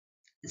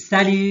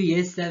Salut,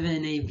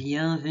 Yes7 et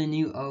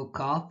bienvenue au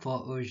corps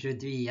pour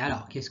aujourd'hui.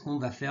 Alors, qu'est-ce qu'on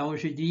va faire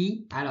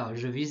aujourd'hui? Alors,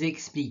 je vous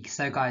explique.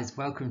 So guys,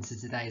 welcome to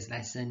today's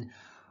lesson.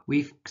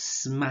 We've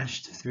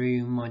smashed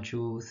through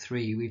module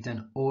 3. We've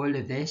done all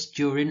of this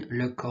during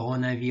le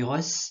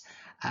coronavirus,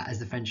 as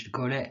the French would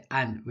call it,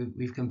 and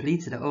we've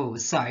completed it all.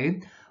 So,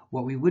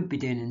 what we would be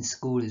doing in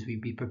school is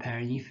we'd be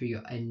preparing you for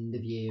your end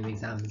of year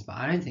exams, but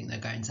I don't think they're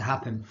going to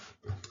happen.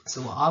 So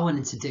what I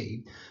wanted to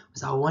do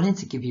was I wanted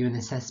to give you an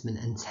assessment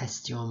and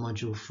test you on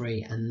module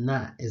 3, and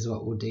that is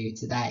what we'll do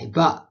today.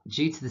 But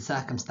due to the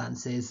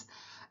circumstances,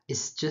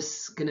 it's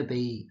just going to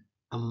be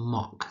a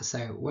mock, so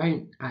it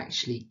won't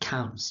actually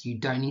count. So you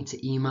don't need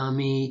to email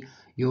me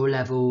your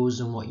levels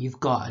and what you've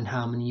got and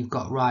how many you've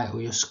got right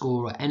or your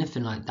score or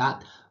anything like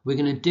that. We're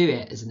going to do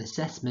it as an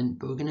assessment,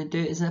 but we're going to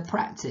do it as a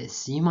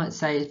practice. You might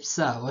say,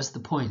 sir, what's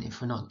the point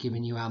if we're not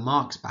giving you our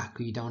marks back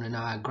or you don't want to know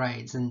our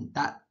grades? And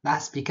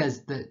that's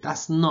because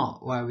that's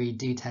not why we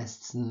do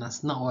tests and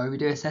that's not why we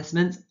do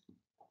assessments.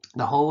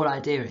 The whole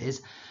idea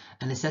is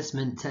an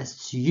assessment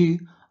tests you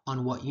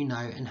on what you know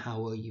and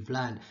how well you've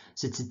learned.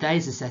 So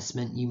today's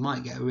assessment, you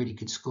might get a really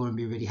good score and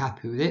be really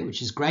happy with it,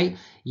 which is great.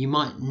 You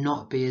might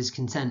not be as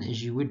content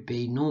as you would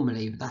be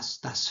normally, but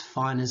that's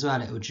fine as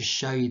well. It will just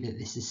show you that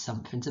this is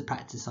something to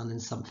practice on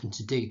and something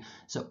to do.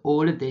 So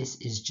all of this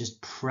is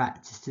just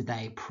practice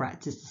today.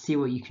 Practice to see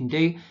what you can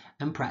do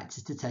and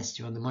practice to test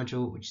you on the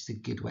module, which is a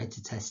good way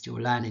to test your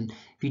learning.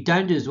 If you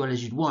don't do as well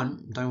as you'd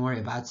want, don't worry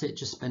about it.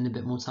 Just spend a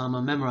bit more time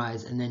on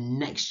memorize, and then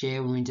next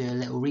year when we do a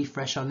little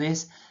refresh on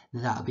this,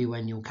 that'll be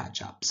when you'll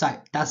catch up. So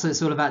that's what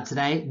it's all about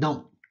today.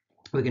 Donc,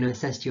 we're going to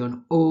assess you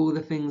on all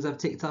the things I've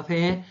ticked off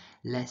here.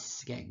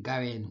 Let's get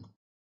going.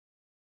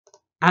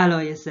 Alors,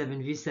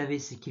 Yes7, vous savez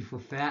ce qu'il faut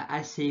faire.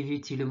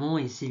 Asseyez-vous tout le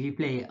monde et s'il vous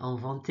plaît,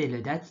 inventez la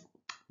date,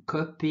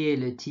 copiez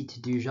le titre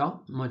du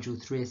genre, Module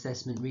 3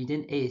 Assessment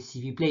Reading, et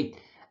s'il vous plaît,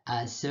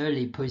 sur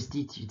les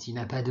post-it, tu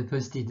n'as pas de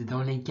post-it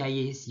dans les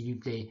cahiers, s'il vous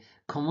plaît.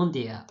 Comment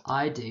dire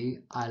I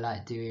do, I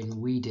like doing,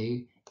 we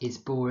do, it's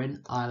boring,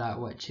 I like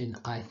watching,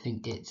 I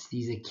think it's.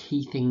 These are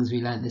key things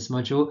we learned this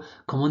module.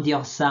 Comment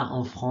dire ça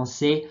en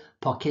français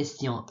pour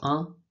question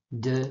 1,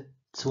 2,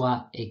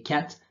 3 et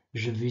 4.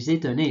 Je vous ai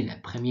donné la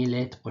première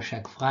lettre pour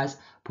chaque phrase.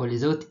 Pour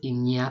les autres,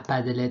 il n'y a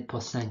pas de lettre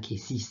pour 5 et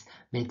 6.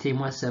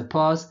 Mettez-moi sur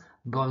pause.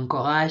 Bon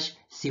courage.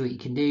 See what you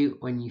can do.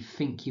 When you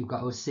think you've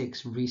got all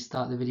 6,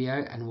 restart the video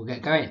and we'll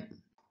get going.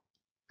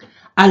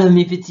 Hello,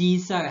 mes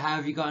petits. So, how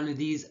have you gotten with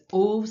these?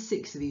 All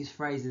 6 of these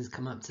phrases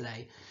come up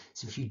today.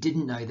 So, if you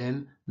didn't know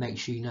them, make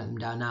sure you note them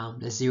down now.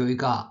 Let's see what we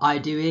got. I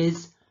do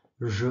is,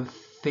 je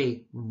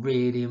fais.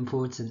 Really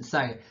important. So,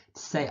 to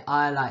say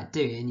I like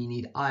doing, you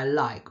need I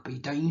like, but you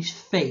don't use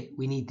fait.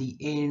 We need the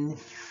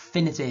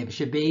infinitive. It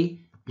should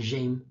be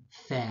j'aime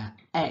faire.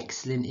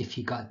 Excellent if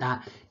you got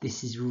that.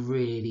 This is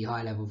really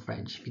high level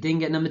French. If you didn't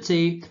get number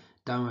 2,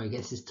 don't worry,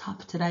 this is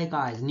tough today,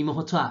 guys.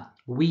 Numéro 3,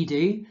 we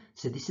do.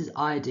 So this is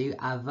I do.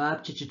 Our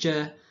verb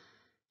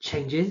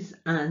changes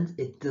and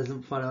it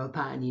doesn't follow a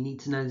pattern. You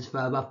need to know this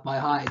verb off by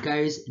heart. It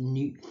goes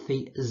nous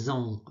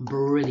faisons.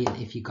 Brilliant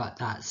if you got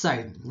that.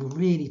 So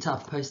really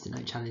tough post-it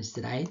note challenge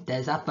today.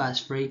 There's our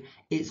first 3.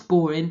 It's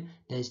boring.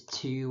 There's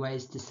 2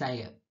 ways to say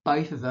it.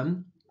 Both of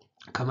them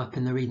come up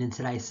in the reading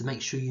today, so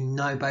make sure you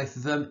know both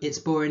of them. It's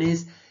boring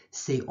is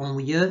c'est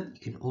ennuyeux.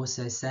 You can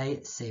also say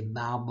c'est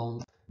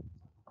barbant.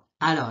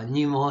 Alors,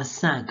 numéro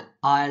 5,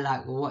 I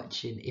like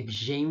watching. If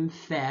j'aime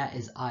faire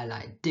is I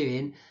like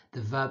doing,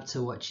 the verb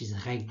to watch is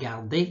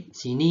regarder.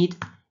 So you need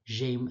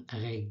j'aime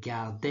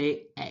regarder.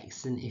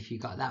 Excellent if you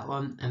got that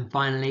one. And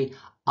finally,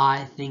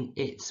 I think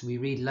it's. We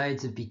read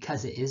loads of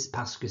because it is,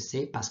 parce que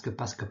c'est, parce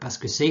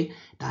que c'est.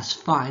 That's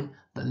fine,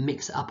 but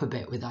mix it up a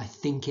bit with I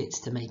think it's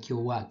to make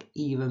your work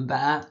even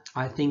better.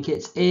 I think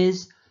it's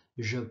is.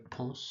 Je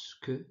pense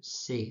que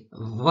c'est.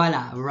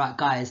 Voila. Right,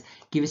 guys,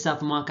 give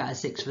yourself a mark out of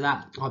 6 for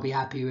that. I'll be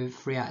happy with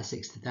 3 out of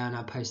 6 today on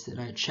our post-it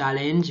note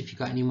challenge. If you've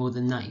got any more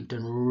than that, you've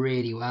done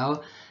really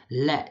well.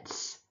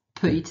 Let's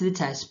put you to the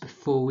test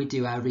before we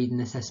do our reading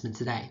assessment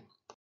today.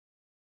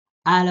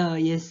 Alors,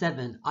 year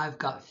 7, I've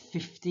got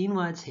 15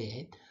 words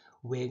here.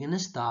 We're going to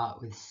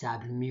start with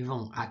sable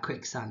mouvant at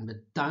quicksand,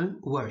 but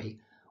don't worry.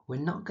 We're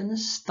not going to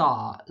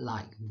start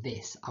like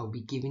this. I'll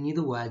be giving you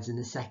the words in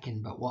a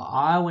second, but what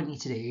I want you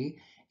to do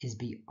is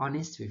be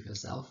honest with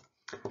yourself.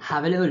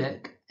 Have a little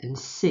look and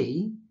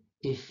see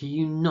if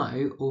you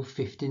know all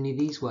 15 of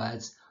these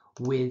words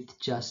with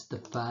just the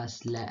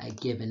first letter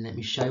given. Let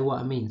me show you what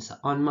I mean. So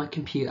on my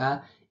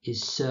computer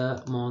is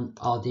sur mon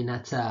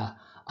ordinateur.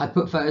 I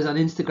put photos on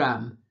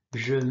Instagram.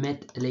 Je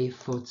mets les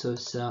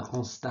photos sur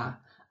Insta.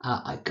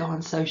 I go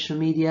on social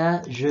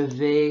media. Je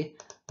vais,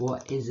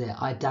 what is it?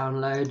 I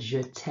download,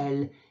 je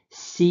tell,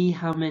 see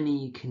how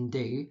many you can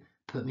do.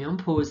 Put me on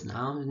pause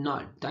now.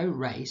 Don't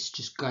race,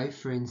 just go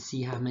through and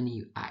see how many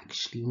you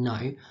actually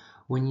know.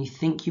 When you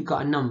think you've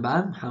got a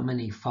number, how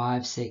many?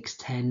 5, 6,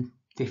 10,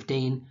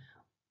 15.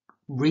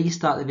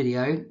 Restart the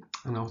video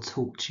and I'll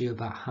talk to you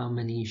about how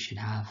many you should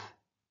have.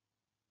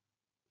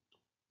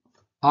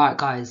 Alright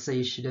guys, so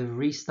you should have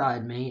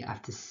restarted me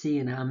after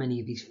seeing how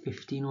many of these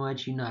 15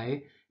 words you know.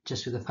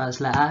 just with the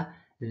first letter.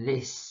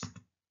 This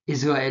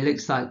is what it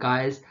looks like,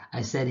 guys.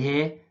 I said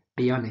here,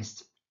 be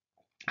honest.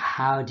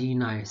 How do you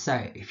know? So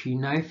if you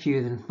know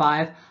fewer than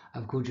 5,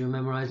 I've called you a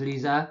memorise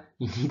loser.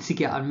 You need to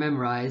get on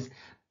memorise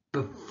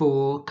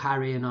before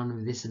carrying on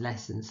with this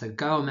lesson. So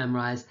go on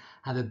memorise,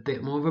 have a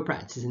bit more of a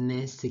practice in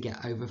this to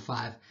get over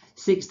 5.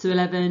 6 to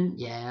 11,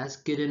 yeah, that's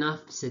good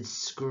enough. Said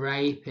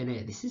scraping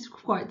it. This is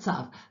quite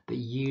tough, but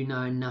you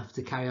know enough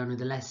to carry on with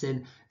the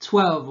lesson.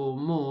 12 or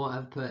more,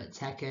 I've put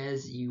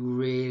techers. You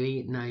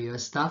really know your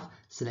stuff.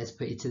 So let's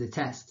put you to the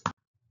test.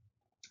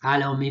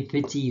 Alors mes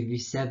petits, vous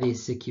savez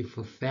ce qu'il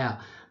faut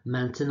faire.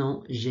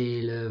 Maintenant,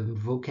 j'ai le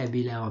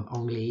vocabulaire en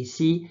anglais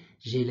ici.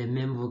 J'ai le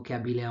même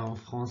vocabulaire en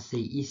français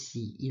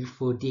ici. Il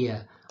faut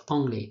dire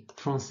anglais,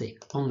 français,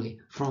 anglais,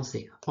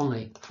 français,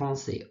 anglais,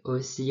 français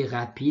aussi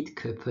rapide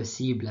que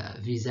possible.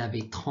 Vous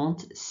avez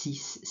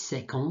 36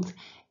 secondes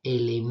et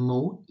les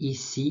mots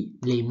ici,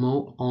 les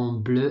mots en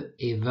bleu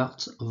et vert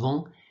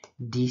vont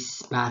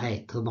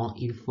disparaître. Donc,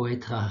 il faut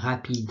être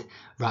rapide.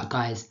 Right,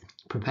 guys,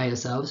 prepare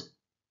yourselves.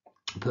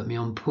 Put me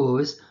on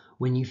pause.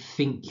 When you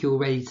think you're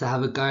ready to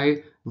have a go,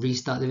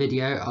 restart the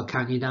video. I'll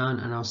count you down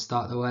and I'll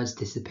start the words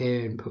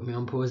disappearing. Put me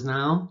on pause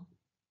now.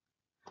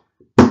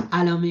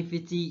 Alors mes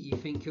petits, you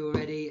think you're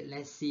ready?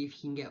 Let's see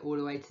if you can get all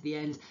the way to the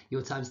end.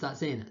 Your time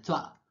starts in 3,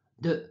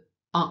 2,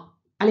 1.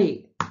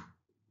 Allez!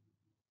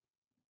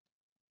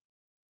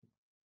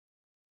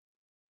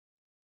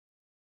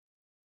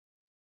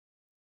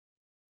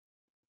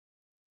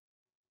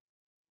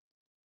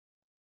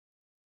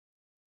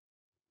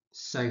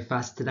 So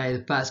fast today.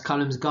 The first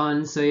column's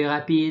gone. Soyez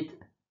rapide.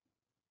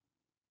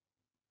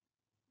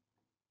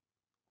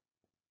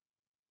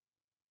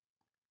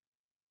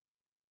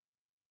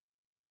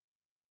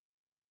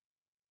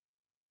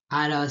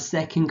 Alors,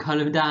 second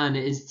column down.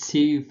 It is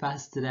too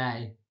fast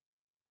today.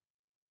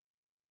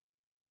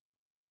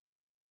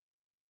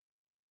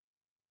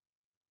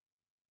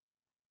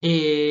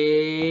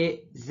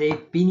 Et c'est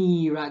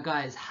fini. Right,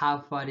 guys, how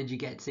far did you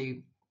get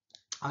to?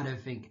 I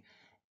don't think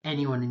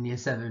anyone in year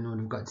 7 would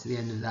have got to the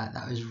end of that.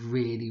 That was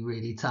really,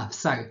 really tough.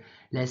 So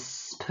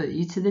let's put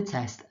you to the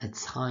test a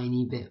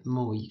tiny bit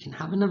more. You can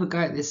have another go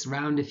at this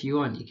round if you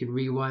want. You can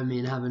rewind me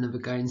and have another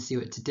go and see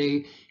what to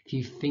do. If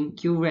you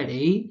think you're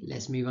ready,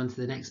 let's move on to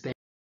the next bit.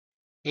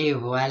 Et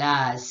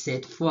voilà,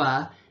 cette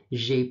fois,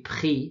 j'ai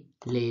pris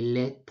les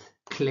lettres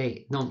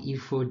clés. Donc, il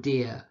faut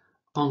dire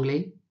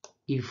anglais.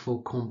 Il faut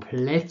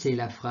compléter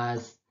la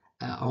phrase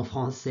en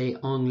français,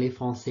 anglais,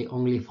 français,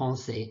 anglais,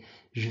 français.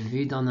 Je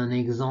vu dans un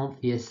exemple,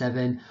 year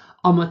 7,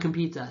 on my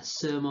computer,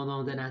 sur mon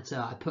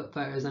ordinateur. I put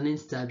photos on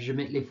Insta, je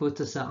mets les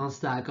photos sur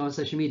Insta, on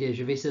social media,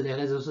 je vais sur les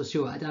réseaux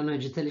sociaux, I download,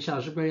 je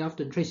télécharge very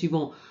often, très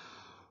souvent.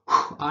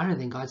 I don't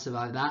think I'd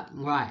survive that.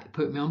 Right,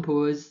 put me on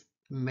pause,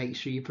 make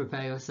sure you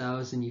prepare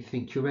yourselves and you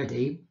think you're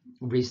ready.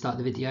 Restart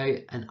the video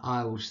and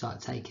I will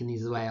start taking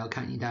these away. I'll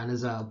count you down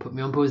as well. Put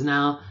me on pause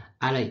now.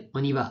 Allez,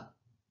 on y va.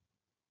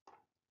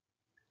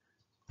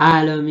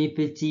 Hello, mes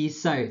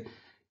petits. So,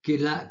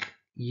 good luck.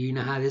 You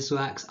know how this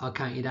works. I'll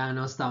count you down.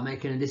 I'll start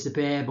making it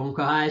disappear. Bon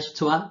courage.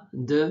 3,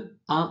 2,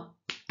 1.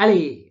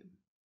 Allez!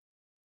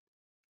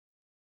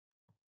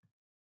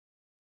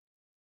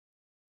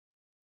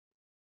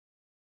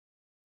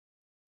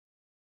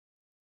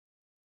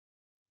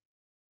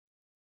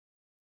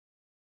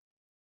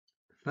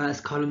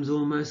 First column's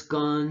almost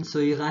gone.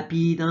 Soyez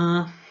rapide,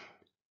 hein?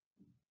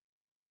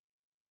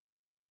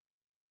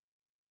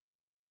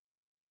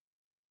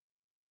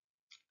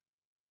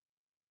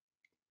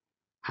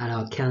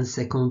 Alors, 15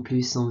 secondes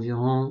plus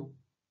environ.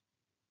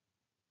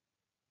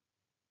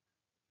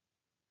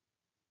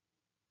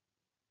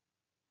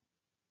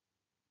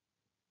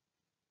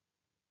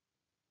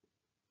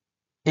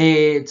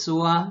 Et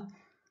 3,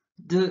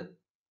 2,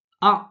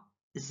 1.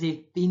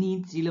 C'est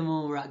fini,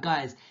 right,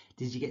 guys,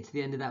 did you get to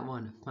the end of that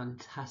one?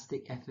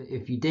 Fantastic effort.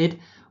 If you did,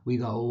 we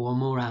got one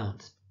more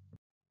round.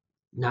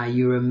 Now,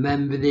 you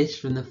remember this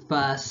from the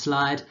first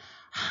slide.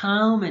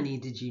 How many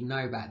did you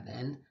know back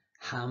then?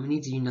 How many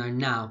do you know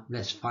now?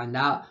 Let's find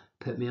out.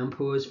 Put me on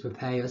pause,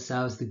 prepare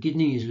yourselves. The good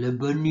news, le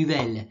bonne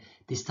nouvelle.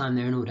 This time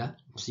they're in order,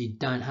 so you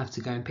don't have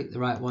to go and pick the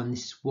right one.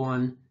 This is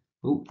 1.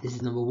 Oh, this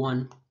is number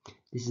 1.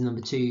 This is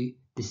number 2.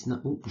 This is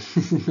not. Oh,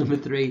 this is number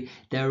 3.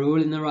 They're all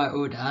in the right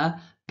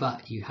order,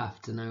 but you have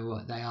to know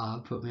what they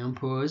are. Put me on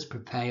pause,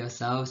 prepare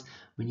yourselves.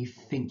 When you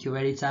think you're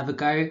ready to have a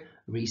go,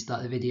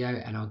 restart the video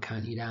and I'll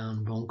count you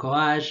down. Bon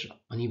courage,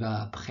 on y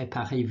va,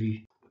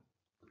 préparez-vous.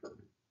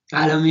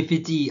 Alors mes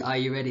petits, are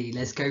you ready?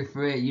 Let's go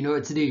for it. You know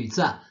what to do.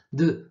 3,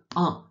 2,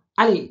 1,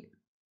 allez!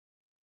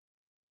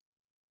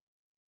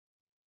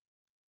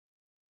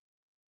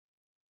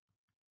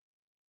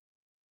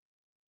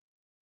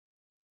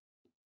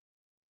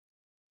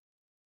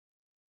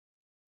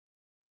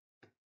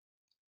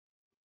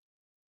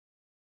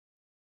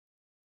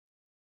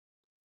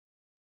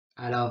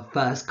 Alors,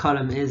 first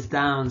column is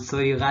down.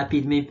 Soyez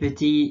rapide mes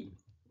petits.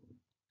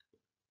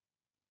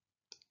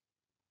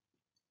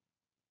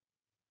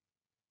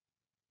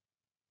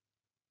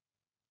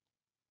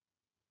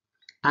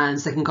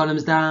 And second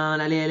column's down.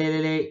 Allez, allez,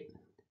 allez.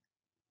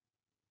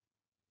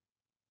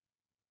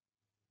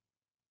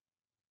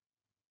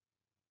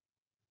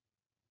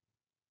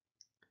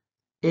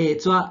 Et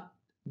 3,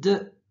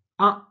 2,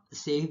 1.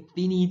 C'est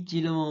fini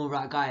tout le monde.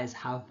 Right, guys,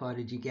 how far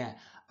did you get?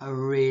 A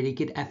really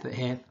good effort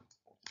here.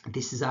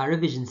 This is our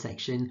revision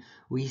section.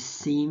 We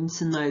seem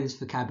to know this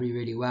vocabulary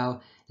really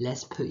well.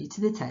 Let's put you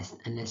to the test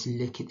and let's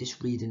look at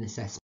this reading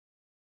assessment.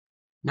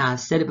 Now,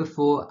 I've said it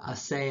before, I'll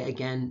say it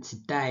again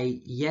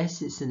today.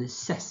 Yes, it's an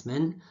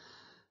assessment,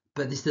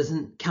 but this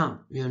doesn't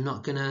count. You're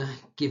not going to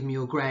give me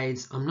your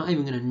grades. I'm not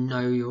even going to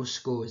know your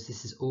scores.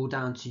 This is all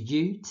down to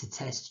you to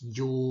test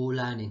your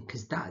learning,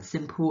 because that's the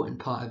important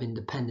part of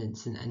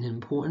independence. And an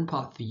important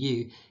part for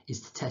you is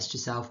to test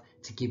yourself,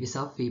 to give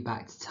yourself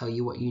feedback, to tell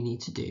you what you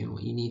need to do and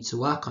what you need to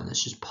work on.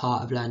 That's just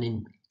part of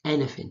learning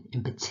anything,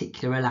 in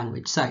particular a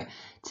language. So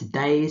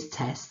today's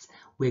test,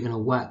 we're going to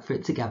work for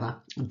it together,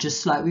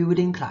 just like we would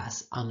in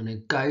class. I'm going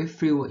to go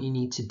through what you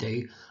need to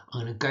do.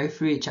 I'm going to go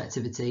through each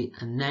activity,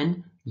 and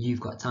then you've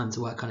got time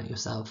to work on it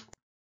yourself.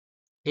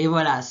 Et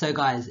voilà. So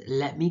guys,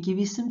 let me give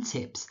you some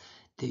tips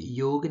that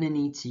you're going to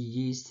need to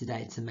use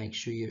today to make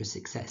sure you're a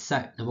success.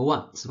 So number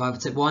 1, survival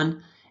tip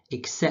 1,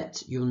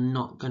 accept you're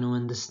not going to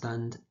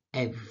understand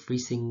every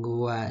single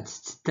word.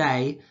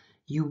 Today,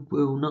 you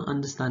will not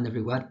understand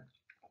every word.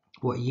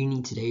 What you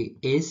need to do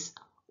is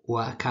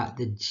work out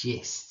the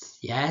gist.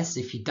 Yes,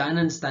 if you don't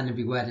understand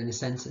every word in a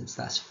sentence,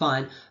 that's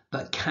fine,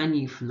 but can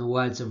you, from the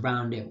words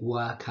around it,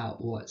 work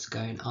out what's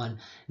going on?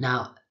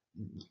 Now,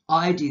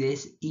 I do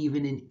this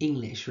even in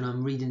English. When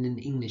I'm reading an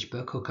English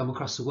book or come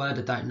across a word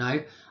I don't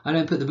know, I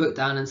don't put the book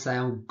down and say,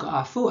 oh God,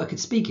 I thought I could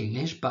speak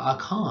English, but I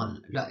can't.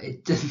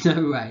 Like, there's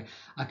no way.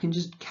 I can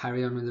just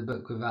carry on with the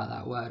book without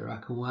that word, or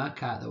I can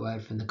work out the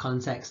word from the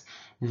context.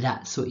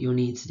 That's what you'll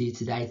need to do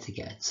today to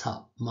get a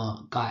top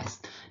mark, guys.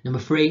 Number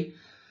 3,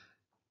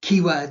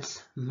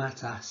 keywords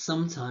matter.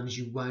 Sometimes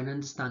you won't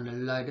understand a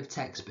load of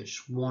text, but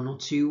just 1 or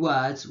 2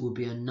 words will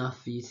be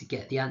enough for you to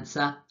get the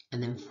answer.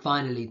 And then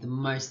finally, the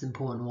most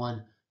important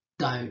one,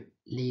 don't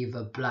leave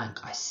a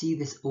blank. I see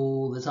this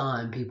all the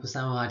time. People say,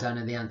 oh, I don't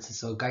know the answer,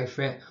 so I'll go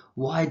for it.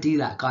 Why do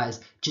that,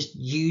 guys? Just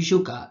use your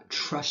gut,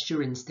 trust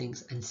your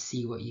instincts, and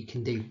see what you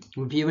can do.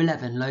 With Year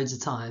 11, loads of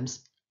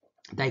times,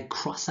 they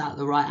cross out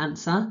the right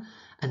answer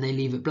and they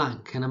leave it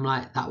blank. And I'm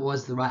like, that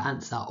was the right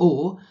answer.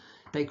 Or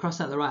they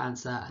cross out the right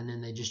answer and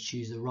then they just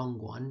choose the wrong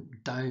one.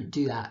 Don't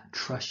do that.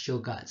 Trust your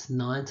guts.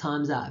 9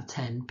 times out of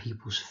 10,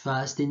 people's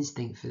first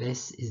instinct for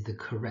this is the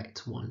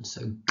correct one.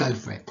 So go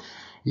for it.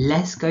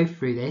 Let's go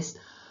through this.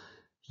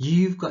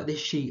 You've got this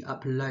sheet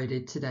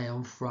uploaded today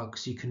on Frog,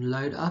 so you can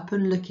load up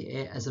and look at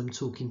it as I'm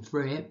talking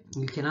through it.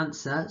 You can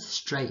answer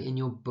straight in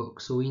your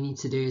books. All you need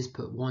to do is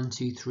put 1,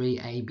 2, 3,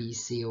 A, B,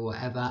 C, or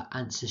whatever.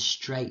 Answer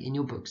straight in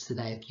your books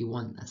today if you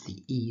want. That's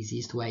the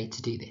easiest way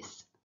to do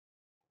this.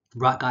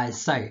 Right,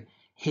 guys, so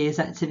here's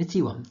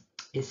activity 1.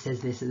 It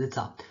says this at the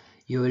top.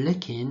 You're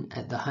looking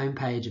at the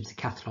homepage of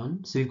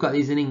Decathlon. So we've got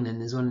these in England.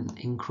 There's one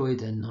in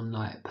Croydon on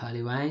like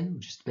Purley Way,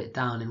 just a bit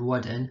down in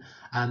Wadden.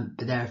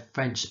 But they're a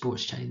French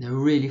sports chain. They're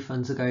really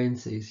fun to go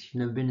into. So if you've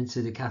never been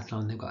into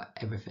Decathlon, they've got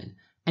everything.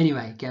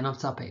 Anyway, getting off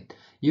topic.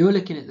 You're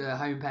looking at the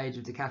homepage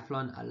of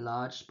Decathlon, a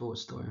large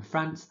sports store in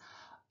France.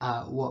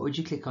 What would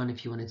you click on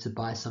if you wanted to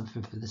buy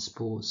something for the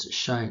sports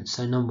shown?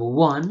 So number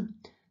 1,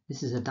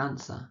 this is a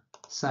dancer.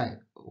 So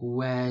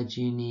where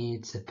do you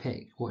need to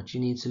pick? What do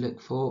you need to look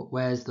for?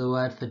 Where's the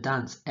word for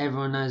dance?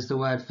 Everyone knows the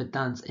word for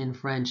dance in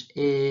French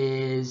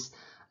is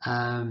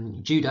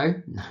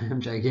judo. No,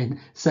 I'm joking.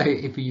 So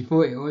if you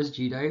thought it was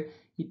judo,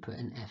 you'd put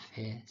an F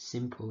here.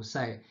 Simple.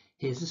 So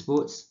here's the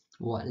sports.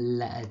 What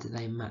letter do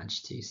they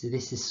match to? So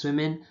this is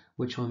swimming.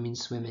 Which one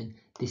means swimming?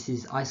 This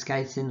is ice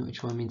skating.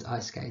 Which one means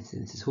ice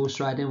skating? This is horse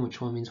riding.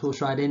 Which one means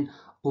horse riding?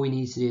 All we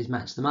need to do is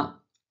match them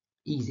up.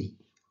 Easy.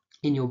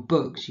 In your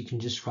books, you can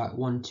just write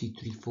 1, 2,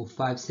 3, 4,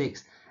 5,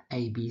 6,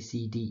 A, B,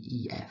 C, D,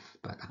 E, F,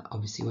 but that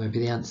obviously won't be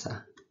the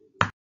answer.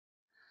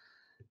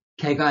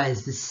 Okay,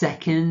 guys, the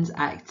second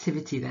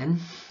activity then,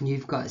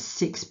 you've got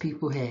 6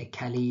 people here,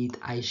 Khalid,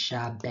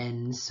 Aisha,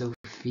 Ben,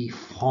 Sophie,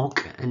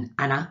 Franck, and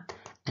Anna,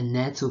 and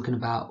they're talking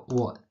about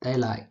what they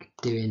like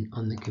doing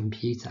on the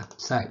computer.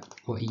 So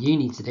what you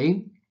need to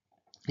do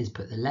is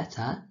put the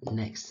letter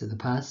next to the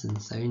person.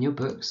 So in your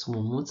books,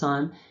 one more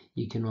time,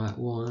 you can write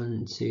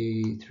 1,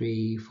 2,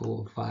 3,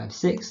 4, 5,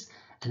 6,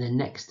 and then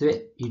next to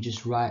it, you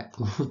just write,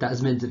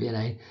 that's meant to be an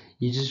A,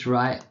 you just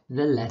write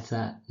the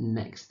letter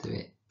next to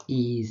it.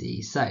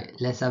 Easy. So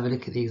let's have a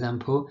look at the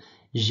example.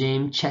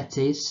 J'aime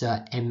chatter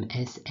sur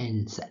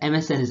MSN. So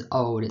MSN is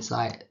old, it's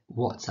like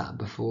WhatsApp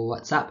before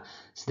WhatsApp.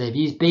 So they've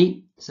used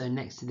B, so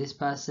next to this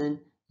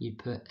person, you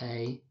put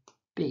a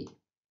B.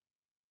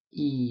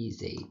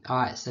 Easy.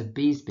 Alright, so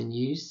B's been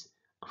used.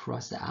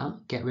 Cross it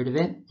out. Get rid of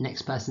it.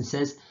 Next person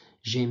says,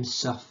 j'aime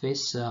surfer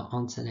sur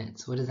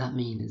Internet. What does that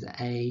mean? Is it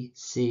A,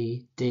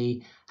 C,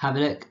 D? Have a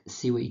look.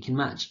 See what you can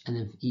match. And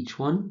then for each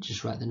one,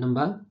 just write the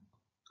number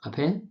up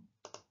here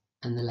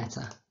and the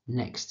letter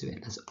next to it.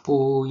 That's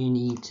all you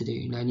need to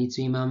do. No need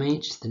to email me.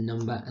 Just the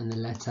number and the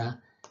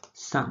letter.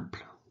 Simple,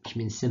 which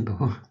means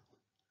simple.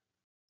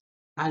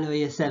 Alors,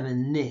 Year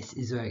 7, this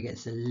is where it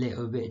gets a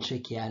little bit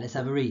trickier. Let's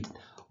have a read.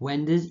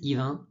 When does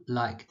Yvan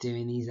like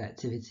doing these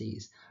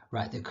activities?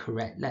 write the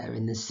correct letter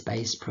in the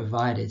space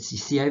provided. So you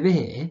see over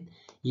here,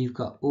 you've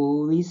got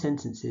all these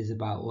sentences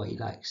about what he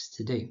likes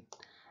to do.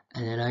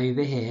 And then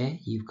over here,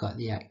 you've got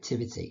the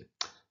activity.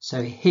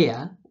 So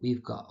here,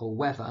 we've got a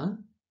weather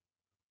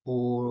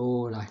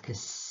or like a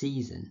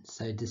season.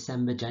 So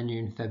December,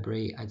 January, and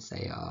February, I'd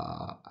say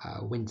are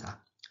winter.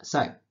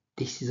 So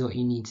this is what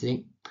you need to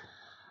do.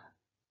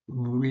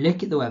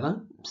 Look at the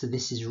weather. So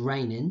this is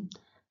raining.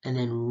 And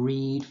then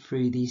read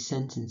through these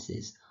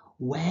sentences.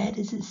 Where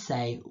does it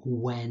say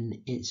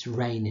when it's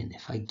raining?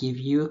 If I give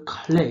you a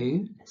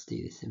clue, let's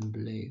do this in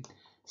blue.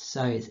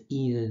 So it's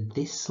either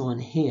this one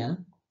here,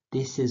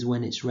 this is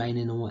when it's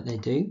raining and what they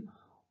do,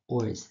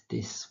 or it's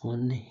this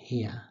one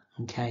here.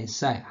 Okay,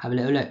 so have a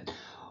little look.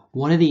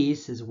 One of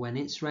these says when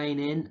it's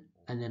raining,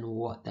 and then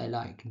what they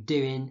like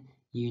doing,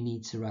 you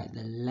need to write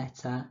the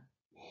letter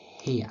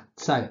here.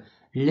 So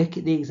look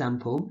at the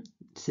example.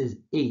 It says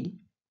E.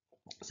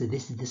 So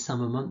this is the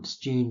summer months,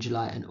 June,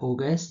 July, and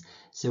August.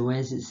 So where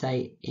does it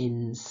say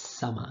in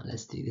summer?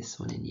 Let's do this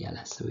one in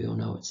yellow so we all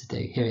know what to do.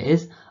 Here it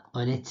is.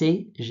 En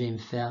été, j'aime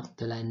faire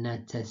de la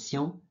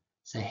natation.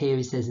 So here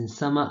it says in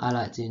summer, I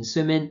like doing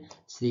swimming.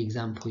 So the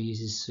example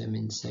uses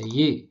swimming. So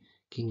you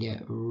can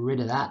get rid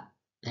of that.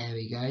 There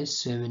we go.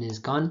 Swimming is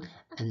gone.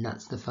 And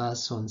that's the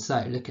first one.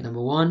 So look at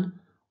number 1.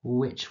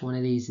 Which one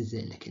of these is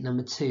it? Look at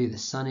number 2. The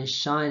sun is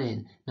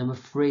shining. Number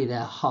 3,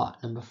 they're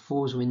hot. Number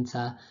 4 is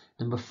winter.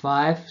 Number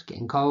 5, it's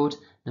getting cold.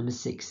 Number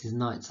 6 is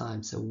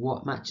nighttime. So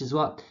what matches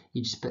what?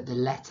 You just put the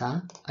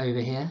letter over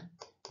here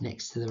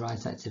next to the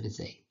right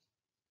activity.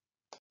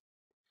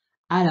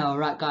 Hello,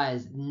 right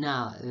guys,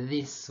 now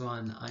this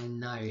one I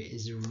know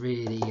is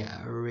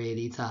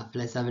really tough.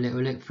 Let's have a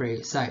little look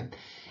through. So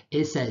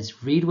it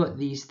says, read what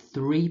these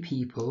 3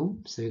 people,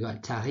 so we've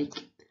got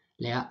Tariq,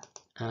 Léa,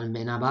 and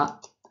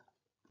Benaba,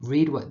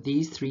 read what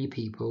these 3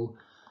 people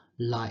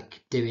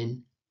like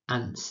doing.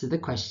 Answer the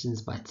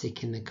questions by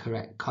ticking the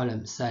correct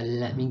column. So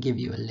let me give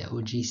you a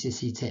little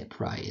GCSE tip,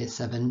 right? Year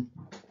 7,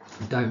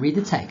 don't read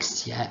the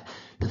text yet.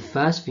 The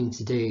first thing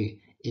to do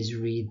is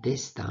read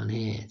this down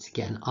here to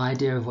get an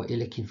idea of what you're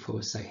looking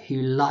for. So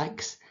who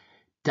likes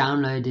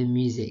downloading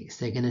music?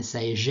 So they're going to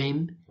say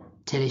j'aime,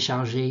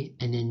 télécharger,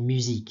 and then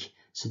musique.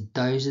 So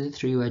those are the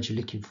 3 words you're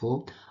looking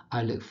for.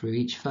 I look through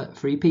each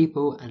 3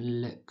 people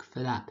and look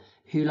for that.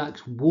 Who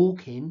likes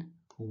walking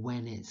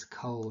when it's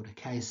cold?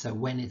 Okay, so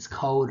when it's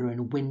cold or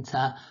in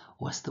winter,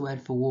 what's the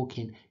word for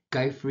walking?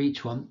 Go for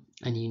each one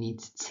and you need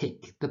to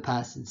tick the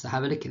person. So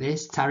have a look at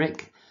this.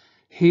 Tariq,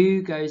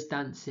 who goes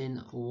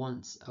dancing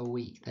once a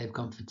week? They've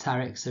gone for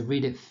Tariq, so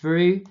read it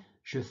through.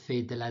 Je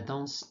fais de la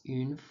danse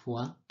une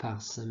fois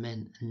par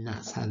semaine. And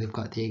that's how they've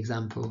got the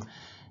example.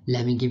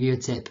 Let me give you a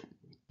tip.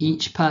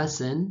 Each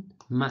person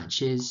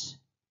matches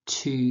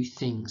 2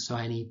 things. So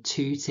I need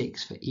 2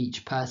 ticks for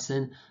each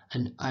person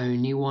and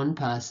only one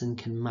person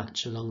can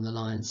match along the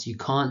line. So you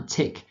can't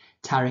tick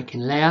Tariq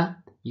and Léa.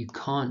 You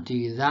can't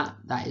do that.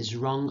 That is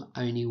wrong.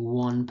 Only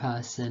one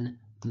person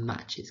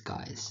matches,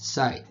 guys.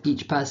 So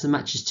each person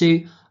matches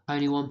 2.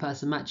 Only one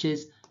person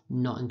matches,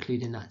 not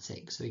including that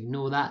tick. So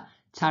ignore that.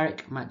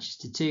 Tariq matches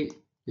to 2.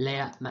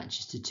 Léa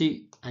matches to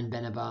 2. And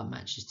Benabar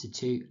matches to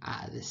 2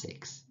 out of the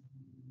 6.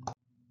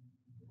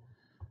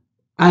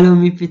 Alors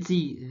mes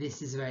petits,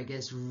 this is where it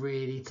gets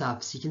really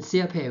tough. So you can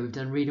see up here, we've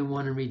done reading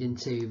 1 and reading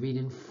 2.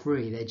 Reading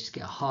 3, they just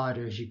get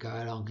harder as you go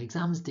along.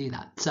 Exams do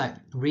that. So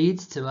read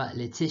to what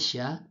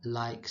Letitia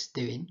likes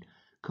doing.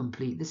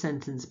 Complete the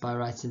sentence by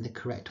writing the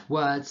correct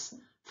words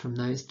from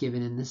those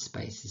given in the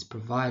spaces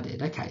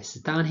provided. Okay, so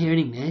down here in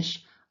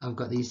English, I've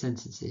got these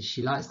sentences.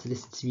 She likes to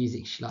listen to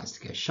music. She likes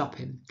to go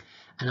shopping.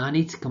 And I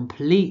need to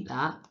complete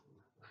that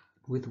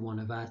with one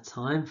of our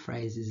time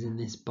phrases in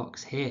this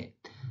box here.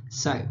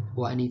 So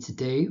what I need to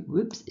do,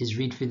 is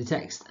read through the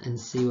text and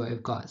see what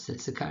we've got. So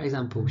let's look at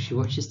example. She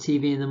watches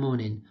TV in the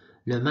morning.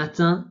 Le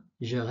matin,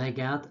 je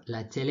regarde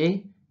la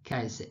télé.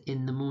 Okay, so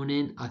in the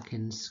morning, I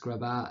can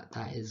scrub out.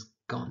 That is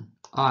gone.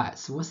 All right,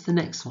 so what's the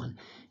next one?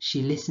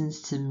 She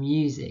listens to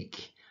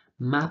music.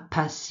 Ma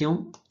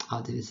passion.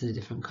 I'll do this in a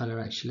different color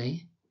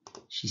actually.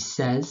 She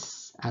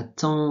says,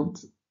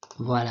 attends,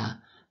 voilà.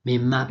 Mais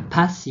ma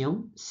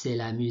passion, c'est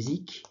la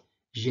musique.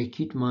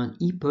 J'écoute mon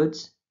iPod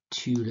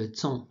tout le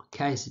temps.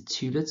 Okay, so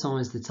tout le temps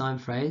is the time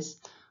phrase.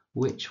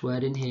 Which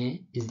word in here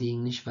is the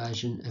English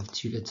version of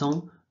tout le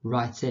temps?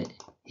 Write it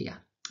here.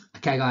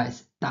 Okay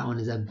guys, that one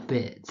is a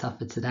bit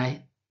tougher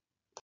today.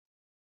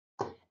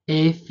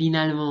 Et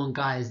finalement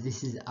guys,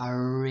 this is a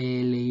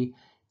really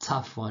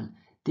tough one.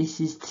 This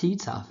is too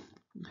tough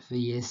for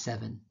year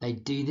 7. They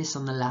do this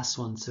on the last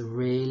one to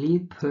really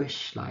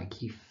push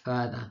like you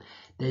further.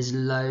 There's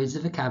loads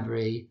of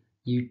vocabulary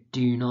you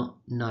do not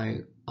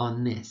know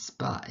on this,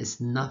 but it's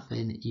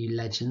nothing you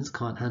legends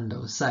can't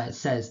handle. So it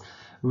says,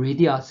 read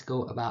the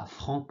article about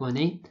Franck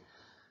Bonnet.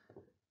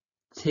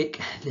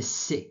 Tick the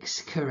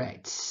 6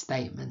 correct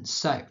statements.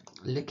 So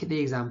look at the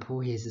example.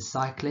 Here's a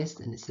cyclist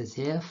and it says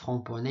here,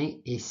 Franck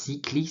Bonnet est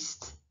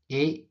cycliste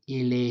et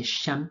il est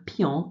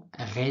champion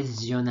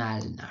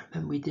régional. Now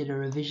remember we did a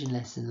revision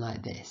lesson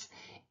like this.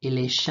 Il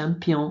est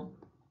champion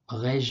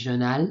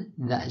régional.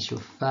 That's your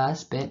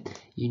first bit.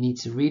 You need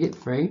to read it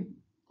through.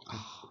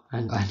 Oh,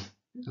 hang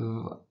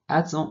on.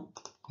 Attends.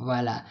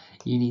 Voilà.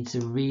 You need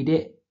to read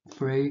it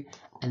through,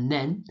 and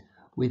then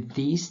with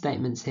these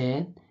statements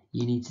here,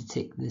 you need to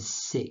tick the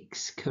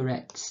 6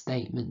 correct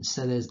statements.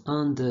 So there's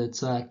 1, 2,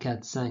 3,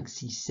 4, 5,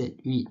 6, 7,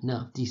 8,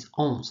 9, 10,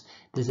 11.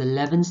 There's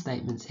 11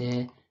 statements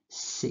here.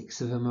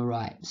 6 of them are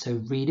right.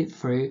 So read it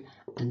through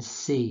and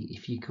see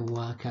if you can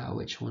work out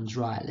which one's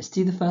right. Let's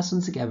do the first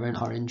one together in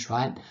orange,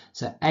 right?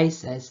 So A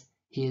says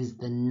he is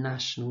the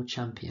national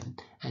champion.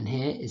 And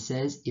here it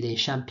says il est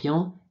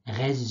champion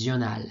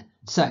régional.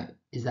 So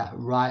is that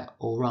right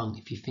or wrong?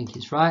 If you think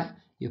it's right,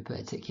 you'll put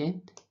a tick here.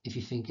 If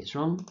you think it's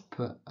wrong,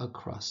 put a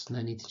cross.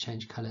 No need to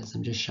change colours.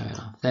 I'm just showing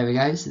off. There we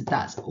go. So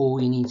that's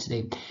all you need to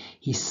do.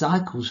 He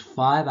cycles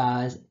 5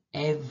 hours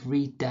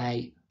every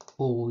day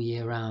all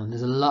year round.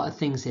 There's a lot of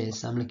things here.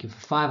 So I'm looking for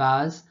 5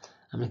 hours.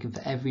 I'm looking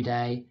for every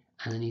day.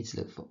 And I need to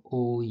look for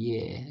all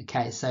year.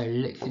 Okay, so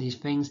look for these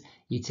things.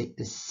 You tick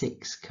the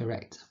 6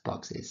 correct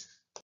boxes.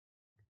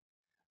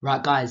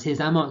 Right, guys,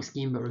 here's our mark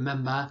scheme. But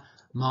remember,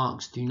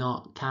 marks do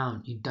not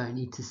count. You don't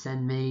need to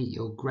send me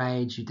your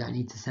grades. You don't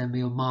need to send me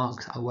your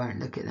marks. I won't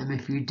look at them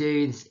if you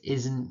do. This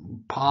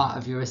isn't part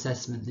of your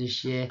assessment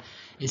this year.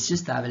 It's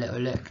just to have a little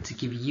look to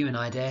give you an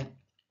idea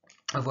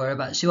of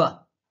whereabouts you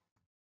are.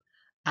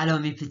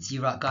 Alors mes petits,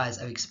 right guys,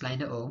 I've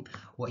explained it all.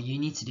 What you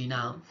need to do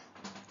now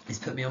is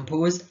put me on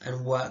pause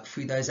and work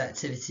through those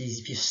activities.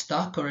 If you're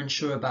stuck or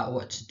unsure about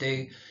what to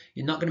do,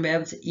 you're not going to be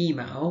able to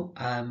email,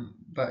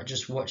 but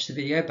just watch the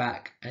video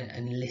back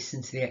and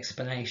listen to the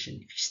explanation.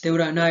 If you still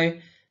don't know,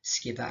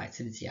 skip that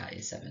activity out of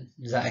year 7.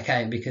 Is that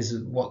okay? Because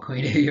what can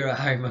we do? You're at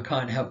home. I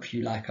can't help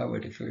you like I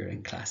would if we were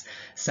in class.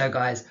 So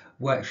guys,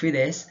 work through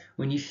this.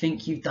 When you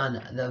think you've done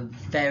the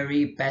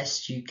very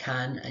best you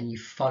can and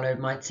you've followed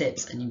my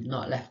tips and you've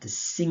not left a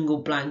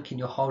single blank in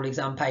your whole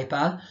exam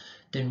paper,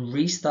 then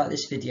restart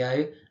this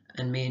video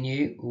and me and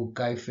you will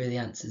go through the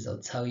answers. I'll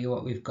tell you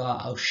what we've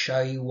got. I'll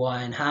show you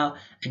why and how,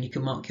 and you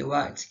can mark your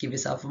work to give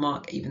yourself a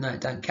mark. Even though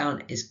it don't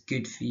count, it's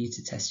good for you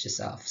to test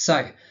yourself.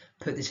 So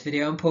put this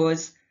video on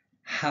pause,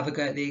 have a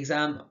go at the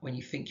exam. When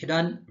you think you're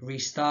done,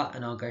 restart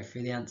and I'll go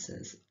through the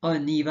answers.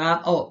 On y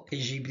va. Oh,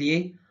 et j'ai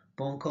oublié.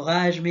 Bon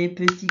courage mes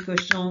petits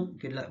cochons.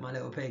 Good luck my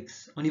little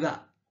pigs. On y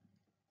va.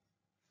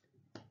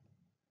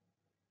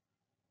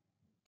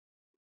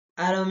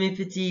 Alors mes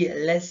petits,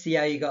 let's see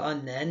how you got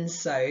on then.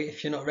 So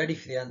if you're not ready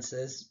for the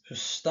answers,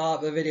 just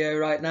start the video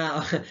right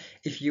now.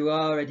 If you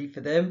are ready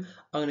for them,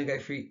 I'm going to go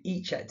through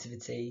each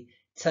activity,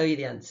 tell you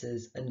the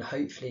answers, and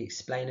hopefully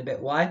explain a bit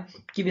why.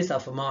 Give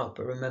yourself a mark,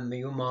 but remember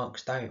your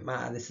marks don't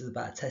matter. This is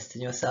about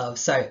testing yourself.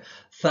 So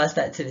first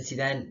activity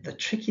then, the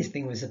trickiest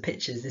thing was the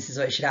pictures. This is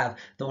what you should have.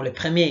 Donc le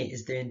premier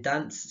is doing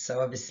dance.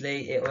 So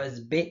obviously it was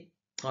B.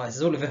 Oh, this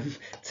is all of them.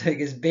 So it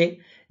goes B.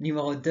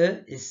 Numéro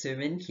 2 est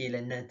swimming, qui est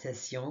la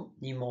natation.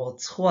 Numéro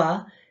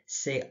 3,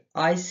 c'est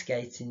ice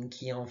skating,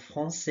 qui en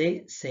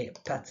français, c'est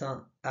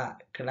patin à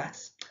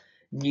glace.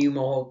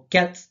 Numéro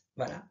 4,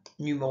 voilà.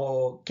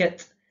 Numéro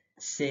 4,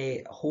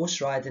 c'est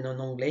horse riding en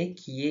anglais,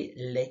 qui est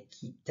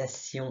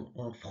l'équitation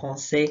en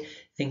français.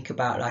 Think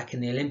about like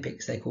in the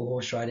Olympics, they call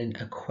horse riding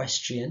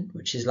equestrian,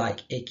 which is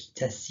like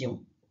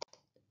équitation.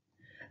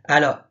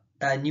 Alors,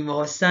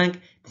 numéro 5,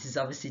 this is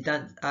obviously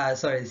dance,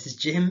 this is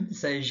gym,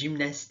 so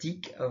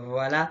gymnastique,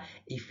 voilà.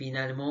 Et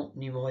finalement,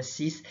 numéro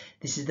 6,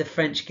 this is the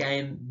French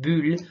game,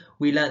 boule.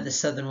 We learnt the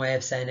southern way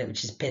of saying it,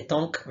 which is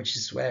pétanque, which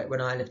is where, when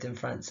I lived in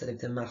France, I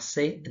lived in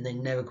Marseille, and they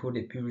never called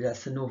it boule.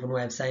 That's the northern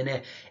way of saying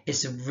it.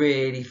 It's a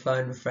really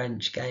fun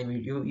French game.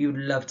 You'd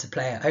love to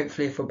play it.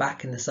 Hopefully, if we're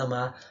back in the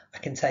summer, I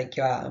can take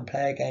you out and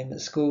play a game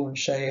at school and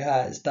show you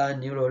how it's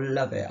done. You'll all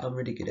love it. I'm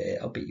really good at it.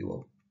 I'll beat you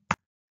all.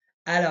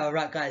 Hello,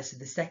 right guys, so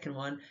the second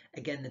one,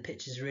 again the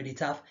picture's really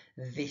tough.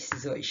 This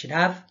is what you should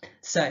have.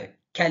 So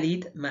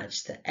Khalid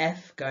matched to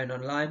F, going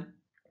online.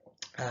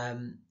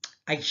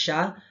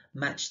 Aisha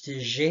matched to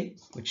G,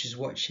 which is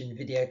watching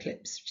video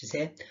clips, which is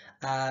here.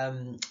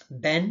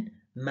 Ben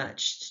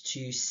matched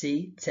to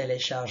C,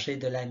 télécharger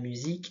de la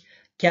musique.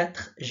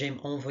 4, j'aime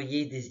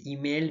envoyer des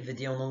emails, veut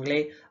dire en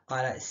anglais,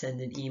 I like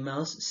sending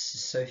emails.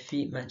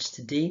 Sophie matched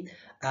to D.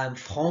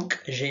 Franck,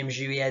 j'aime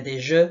jouer à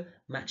des jeux,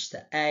 matched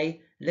to A.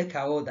 Look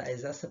how old that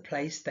is. That's a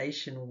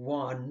PlayStation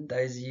 1.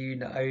 Those of you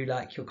know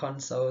like your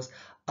consoles.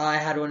 I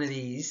had one of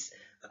these.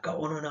 I got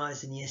one when I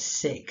was in year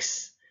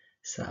 6.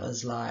 So that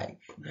was like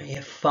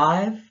year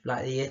 5,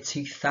 like the year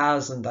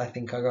 2000. I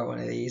think I got one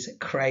of these.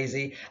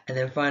 Crazy. And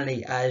then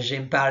finally,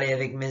 j'aime parler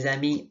avec mes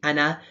amis.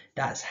 Anna,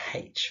 that's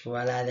H.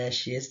 Voila, there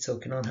she is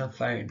talking on her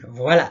phone.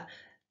 Voila.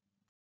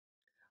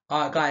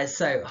 Alright guys,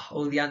 so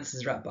all the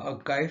answers are up, but I'll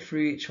go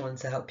through each one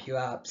to help you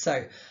out.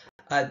 So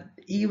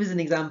E was an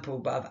example,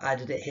 but I've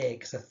added it here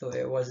because I thought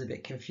it was a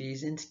bit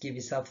confusing to give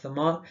yourself the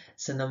mark.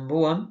 So number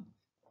 1,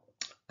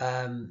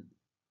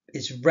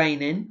 it's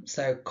raining.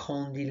 So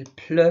quand il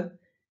pleut,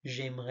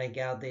 j'aime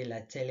regarder la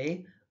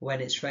télé.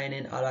 When it's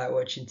raining, I like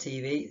watching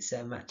TV. So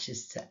it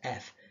matches to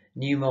F.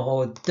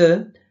 Numéro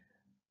 2,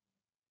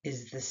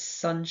 is the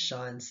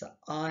sunshine. So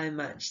I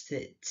matched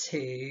it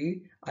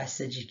to, I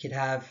said you could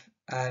have,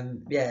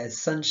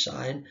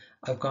 sunshine.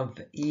 I've gone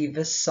for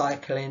either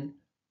cycling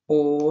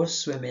or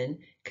swimming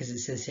because it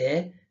says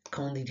here,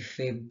 quand il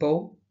fait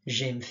beau,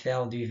 j'aime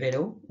faire du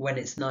vélo. When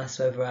it's nice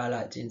weather, I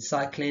like doing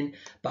cycling.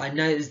 But I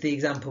know it was the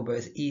example, but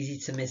it's easy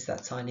to miss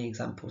that tiny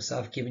example. So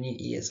I've given you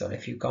E as well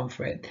if you've gone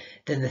for it.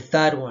 Then the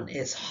third one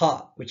is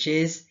hot, which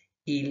is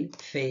il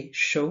fait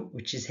chaud,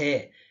 which is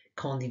here.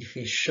 Quand il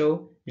fait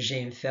chaud,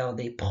 j'aime faire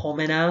des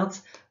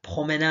promenades.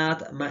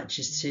 Promenade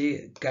matches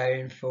to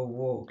going for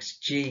walks.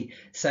 G.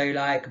 So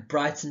like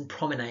Brighton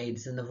Promenade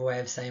is another way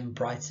of saying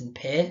Brighton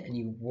Pier, and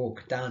you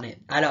walk down it.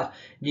 Alors,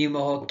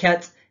 numéro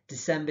 4.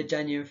 December,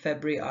 January and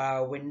February are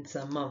our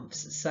winter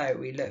months. So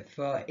we look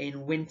for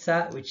in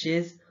winter, which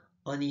is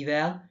en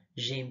hiver,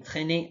 j'aime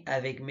traîner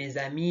avec mes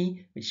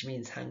amis, which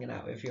means hanging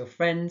out with your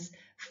friends.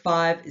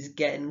 5 is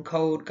getting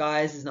cold,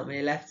 guys. There's not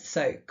many left.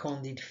 So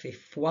quand il fait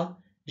froid,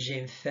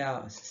 j'aime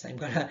faire, it's the same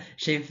color,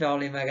 j'aime faire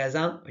les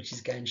magasins, which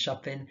is going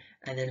shopping.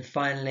 And then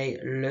finally,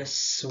 le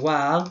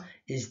soir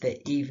is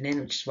the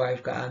evening, which is why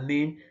we've got our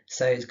moon.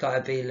 So it's got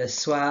to be le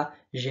soir,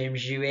 j'aime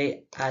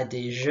jouer à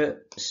des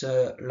jeux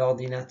sur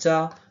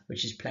l'ordinateur,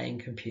 which is playing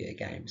computer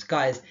games.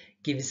 Guys,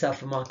 give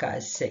yourself a mark out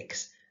of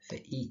 6 for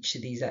each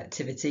of these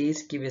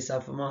activities. Give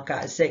yourself a mark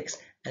out of 6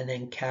 and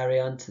then carry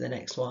on to the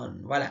next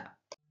one. Voilà.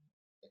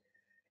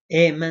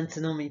 Et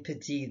maintenant, mes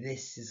petits,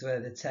 this is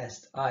where the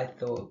test I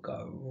thought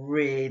got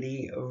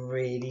really,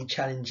 really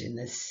challenging.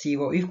 Let's see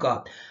what we've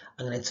got.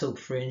 I'm going to talk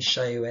through and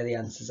show you where the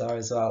answers are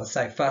as well.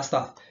 So first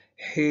off,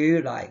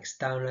 who likes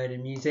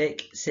downloading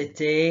music?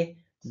 C'était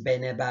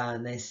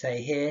Beneban. They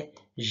say here,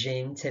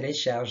 j'aime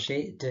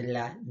télécharger de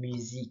la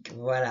musique.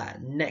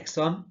 Voilà. Next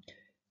one.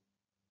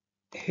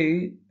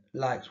 Who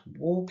likes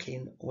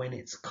walking when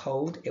it's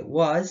cold? It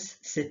was,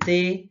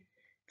 c'était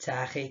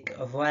Tariq.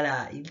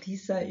 Voilà. Il dit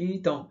ça,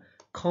 donc,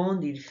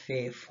 quand il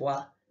fait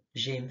froid,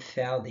 j'aime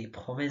faire des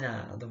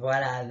promenades.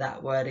 Voilà,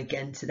 that word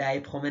again today,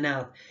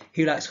 promenade.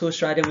 Who likes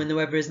horse riding when the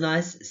weather is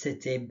nice?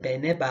 C'était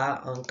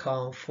Beneba,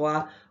 encore une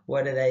fois.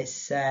 What do they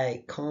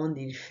say? Quand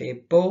il fait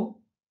beau,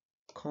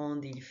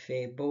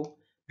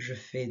 je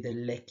fais de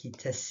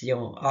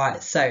l'équitation.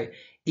 Alright, so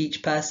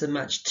each person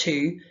matched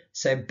 2.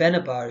 So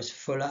Benabar is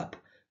full up.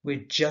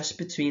 We're just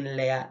between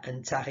Leah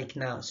and Tariq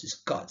now. So it's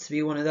got to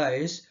be one of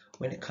those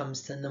when it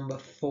comes to number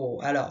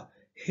 4. Alors,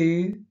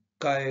 who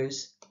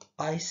goes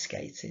ice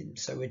skating?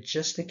 So we're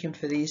just looking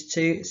for these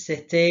two.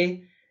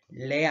 C'était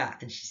Leah.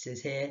 And she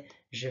says here,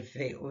 je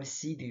fais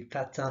aussi du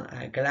patin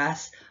à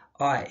glace.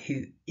 Alright,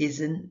 who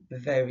isn't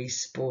very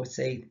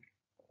sporty?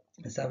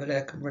 Let's have a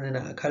look. I'm running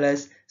out of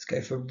colours. Let's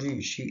go for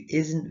rouge, who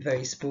isn't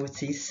very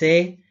sporty.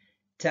 C'est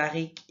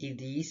Tariq. Il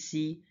dit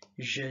ici,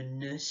 je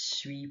ne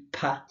suis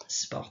pas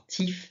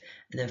sportif.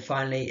 And then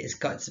finally, it's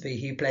got to be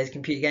who plays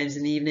computer games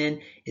in the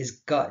evening. It's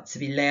got to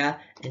be Leah.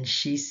 And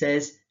she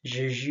says,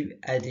 je joue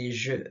à des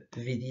jeux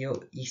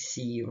vidéo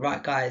ici.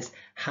 Right, guys,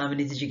 how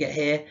many did you get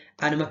here?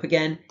 Add them up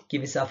again.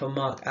 Give yourself a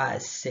mark out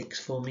of 6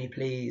 for me,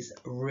 please.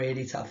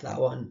 Really tough, that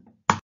one.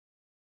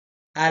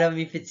 Alors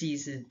mes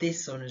petits, so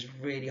this one is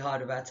really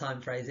hard with our time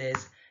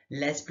phrases.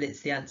 Let's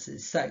blitz the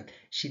answers. So,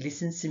 she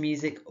listens to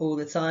music all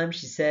the time.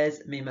 She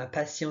says, mais ma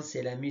passion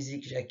c'est la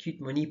musique,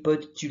 j'écoute mon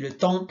iPod tout le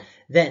temps.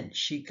 Then,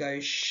 she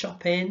goes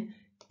shopping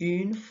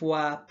une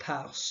fois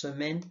par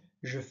semaine.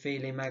 Je fais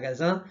les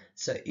magasins.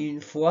 So,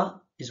 une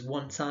fois is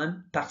one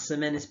time. Par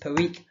semaine is per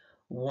week.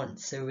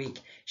 Once a week.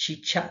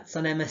 She chats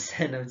on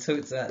MSN. I've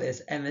talked about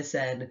this.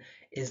 MSN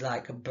is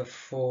like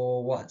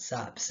before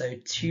WhatsApp. So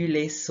tous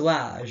les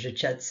soirs, je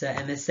chatte sur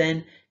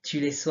MSN.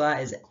 Tous les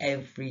soirs is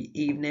every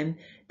evening.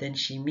 Then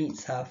she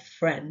meets her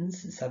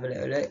friends. Let's have a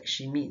little look.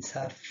 She meets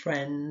her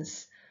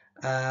friends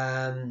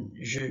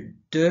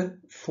 2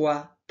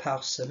 fois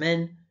par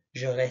semaine.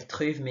 Je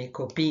retrouve mes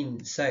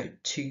copines. So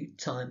 2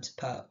 times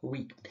per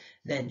week.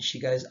 Then she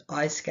goes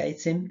ice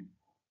skating.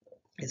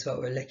 Is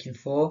what we're looking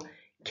for.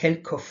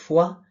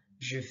 Quelquefois,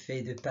 je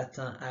fais de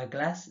patin à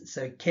glace.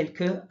 So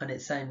quelque on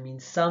its own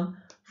means some.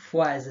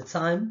 Fois is a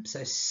time.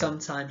 So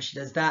sometimes she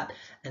does that.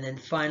 And then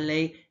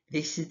finally,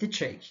 this is the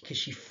trick because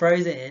she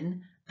throws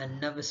in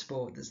another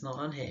sport that's not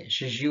on here.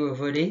 Je joue au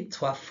volley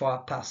 3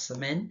 fois par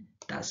semaine.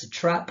 That's a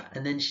trap.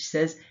 And then she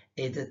says,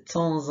 et de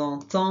temps en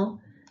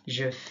temps,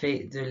 je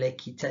fais de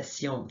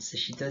l'équitation. So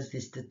she does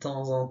this de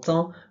temps en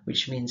temps,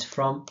 which means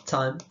from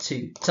time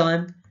to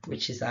time,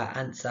 which is our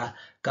answer.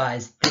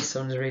 Guys, this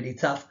one's really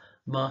tough.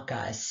 Mark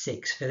out a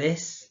 6 for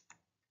this.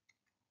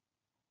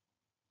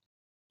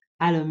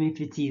 Alors mes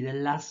petits, the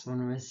last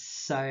one was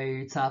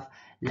so tough.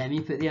 Let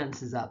me put the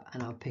answers up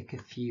and I'll pick a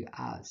few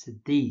out. So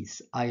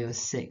these are your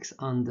 6.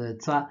 1, 2,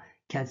 3,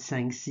 4, 5,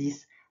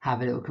 6.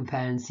 Have a little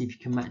compare and see if you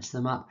can match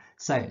them up.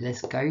 So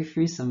let's go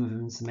through some of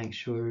them to make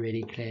sure we're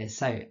really clear.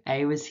 So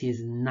A was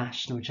his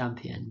national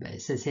champion, but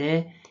it says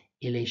here,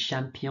 il est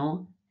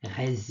champion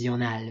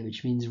régional,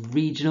 which means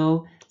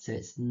regional. So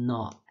it's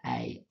not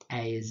A.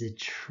 A is a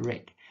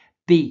trick.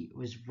 B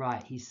was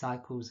right. He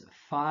cycles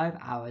 5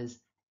 hours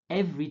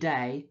every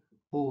day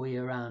all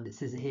year round. It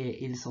says it here,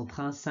 ils sont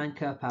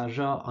 35 heures par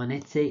jour en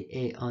été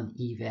et en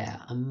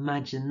hiver.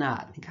 Imagine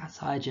that. Think how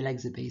tired your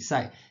legs would be.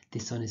 So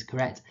this one is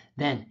correct.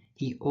 Then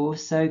he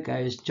also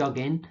goes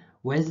jogging.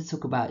 Where's the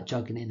talk about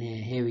jogging in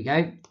here? Here we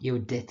go. Il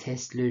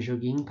déteste le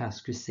jogging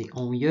parce que c'est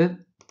ennuyeux.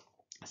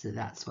 So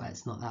that's why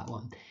it's not that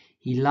one.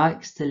 He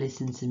likes to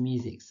listen to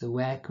music. So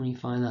where can we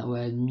find that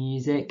word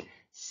music?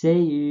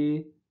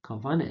 C'est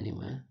can't find it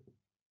anywhere.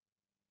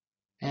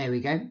 There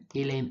we go.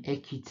 Il aime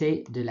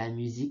écouter de la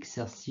musique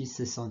sur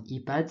son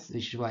iPad,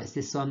 which is why it's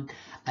this one.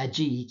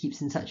 G, he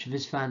keeps in touch with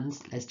his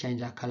fans. Let's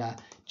change our color.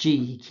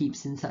 G, he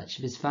keeps in touch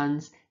with his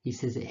fans. He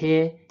says it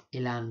here.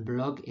 Il a un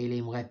blog et il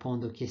aime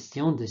répondre aux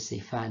questions de ses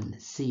fans.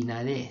 See,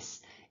 now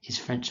this is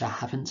French I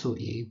haven't taught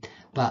you,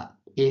 but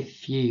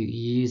if you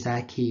use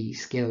our key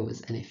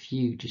skills and if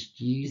you just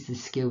use the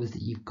skills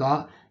that you've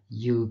got,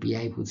 you'll be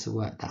able to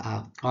work that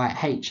out. All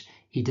right, H,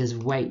 he does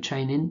weight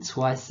training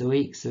twice a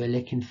week, so we're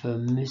looking for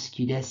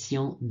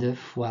musculation 2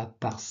 fois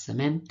par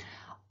semaine.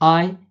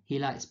 I, he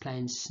likes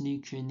playing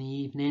snooker in the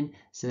evening,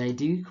 so they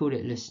do call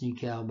it le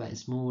snooker, but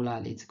it's more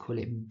likely to call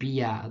it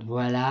billard.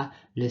 Voilà,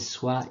 le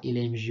soir, il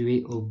aime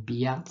jouer au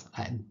billard,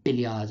 like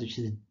billiards, which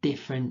is a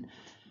different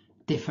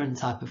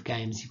type of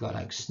games. You've got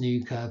like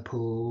snooker,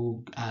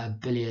 pool,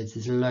 billiards.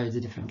 There's loads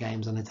of different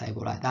games on the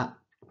table like that.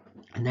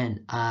 And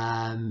then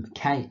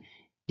K,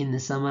 in the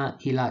summer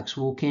he likes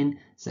walking,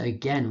 so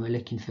again we're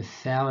looking for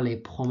faire les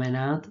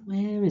promenades.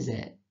 Where is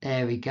it?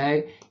 There we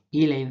go.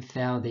 Il aime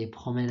faire des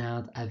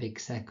promenades avec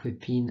sa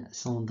copine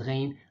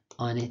Sandrine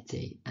en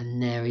été.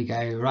 And there we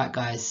go. Right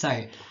guys, so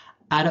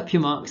add up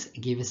your marks,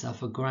 give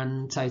yourself a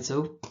grand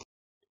total.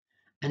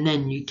 And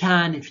then you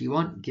can, if you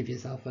want, give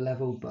yourself a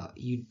level, but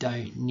you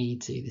don't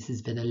need to. This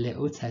has been a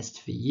little test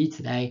for you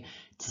today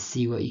to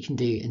see what you can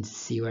do and to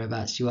see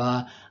whereabouts you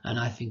are. And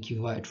I think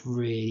you've worked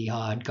really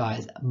hard,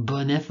 guys.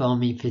 Bon effort,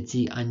 mes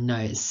petits. I know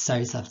it's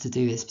so tough to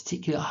do this,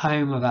 particularly at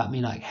home without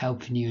me like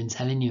helping you and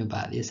telling you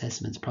about the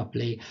assessments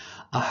properly.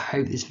 I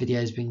hope this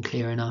video has been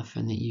clear enough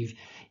and that you've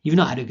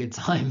not had a good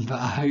time, but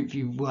I hope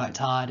you've worked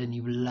hard and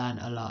you've learned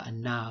a lot,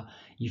 and now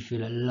you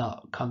feel a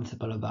lot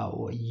comfortable about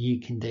what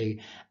you can do.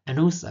 And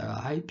also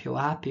I hope you're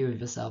happy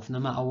with yourself no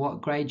matter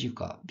what grade you've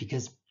got,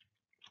 because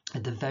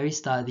at the very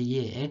start of the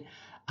year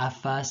our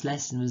first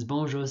lesson was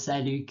bonjour,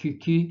 salut,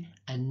 coucou,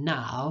 and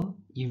now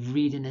you're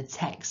reading a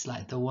text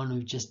like the one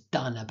we've just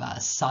done about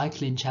a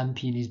cycling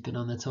champion who's been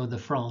on the Tour de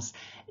France.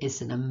 It's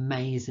an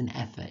amazing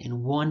effort.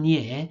 In 1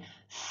 year,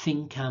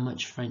 think how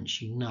much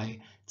French you know.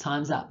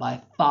 Times that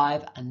by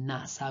 5, and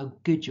that's how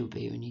good you'll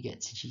be when you get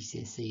to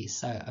GCSE.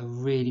 So a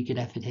really good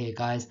effort here,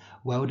 guys.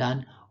 Well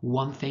done.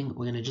 One thing,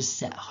 we're going to just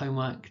set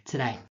homework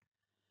today.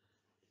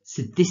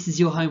 So this is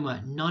your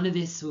homework. None of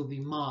this will be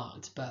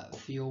marked, but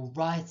for your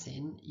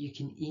writing, you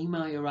can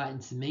email your writing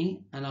to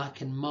me and I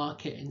can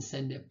mark it and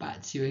send it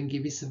back to you and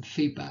give you some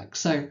feedback.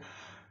 So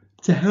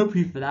to help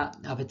you for that,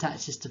 I've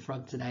attached this to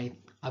Frog today.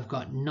 I've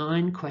got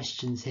 9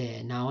 questions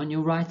here. Now on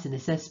your writing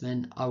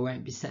assessment, I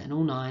won't be setting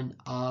all 9,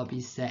 I'll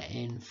be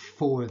setting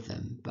 4 of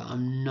them, but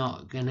I'm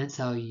not gonna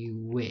tell you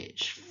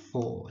which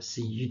 4,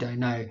 so you don't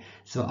know.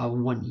 So what I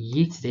want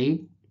you to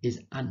do is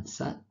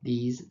answer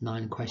these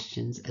 9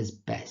 questions as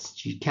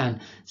best you can.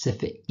 So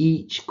for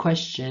each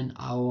question,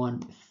 I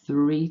want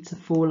 3 to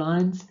 4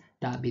 lines.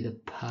 That'd be the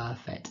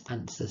perfect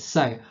answer.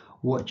 So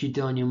what do you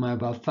do on your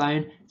mobile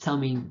phone? Tell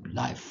me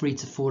like 3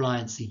 to 4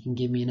 lines so you can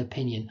give me an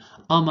opinion.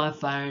 On my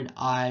phone,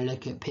 I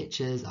look at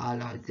pictures. I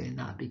like doing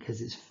that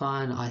because it's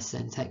fun. I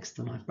send texts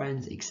to my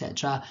friends,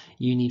 etc.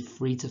 You need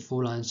 3 to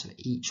 4 lines for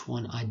each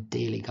one,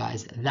 ideally,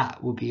 guys.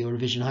 That will be your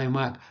revision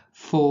homework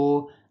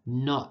for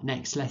not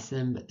next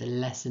lesson, but the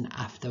lesson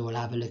after. We'll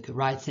have a look at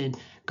writing.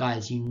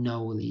 Guys, you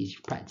know all these, you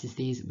practice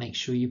these. Make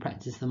sure you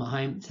practice them at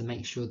home to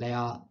make sure they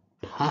are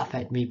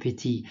perfect, mes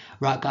petits.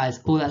 Right,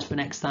 guys, all that's for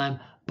next time.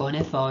 Bon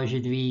effort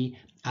aujourd'hui.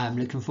 I'm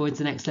looking forward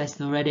to the next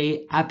lesson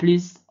already. À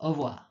plus. Au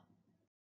revoir.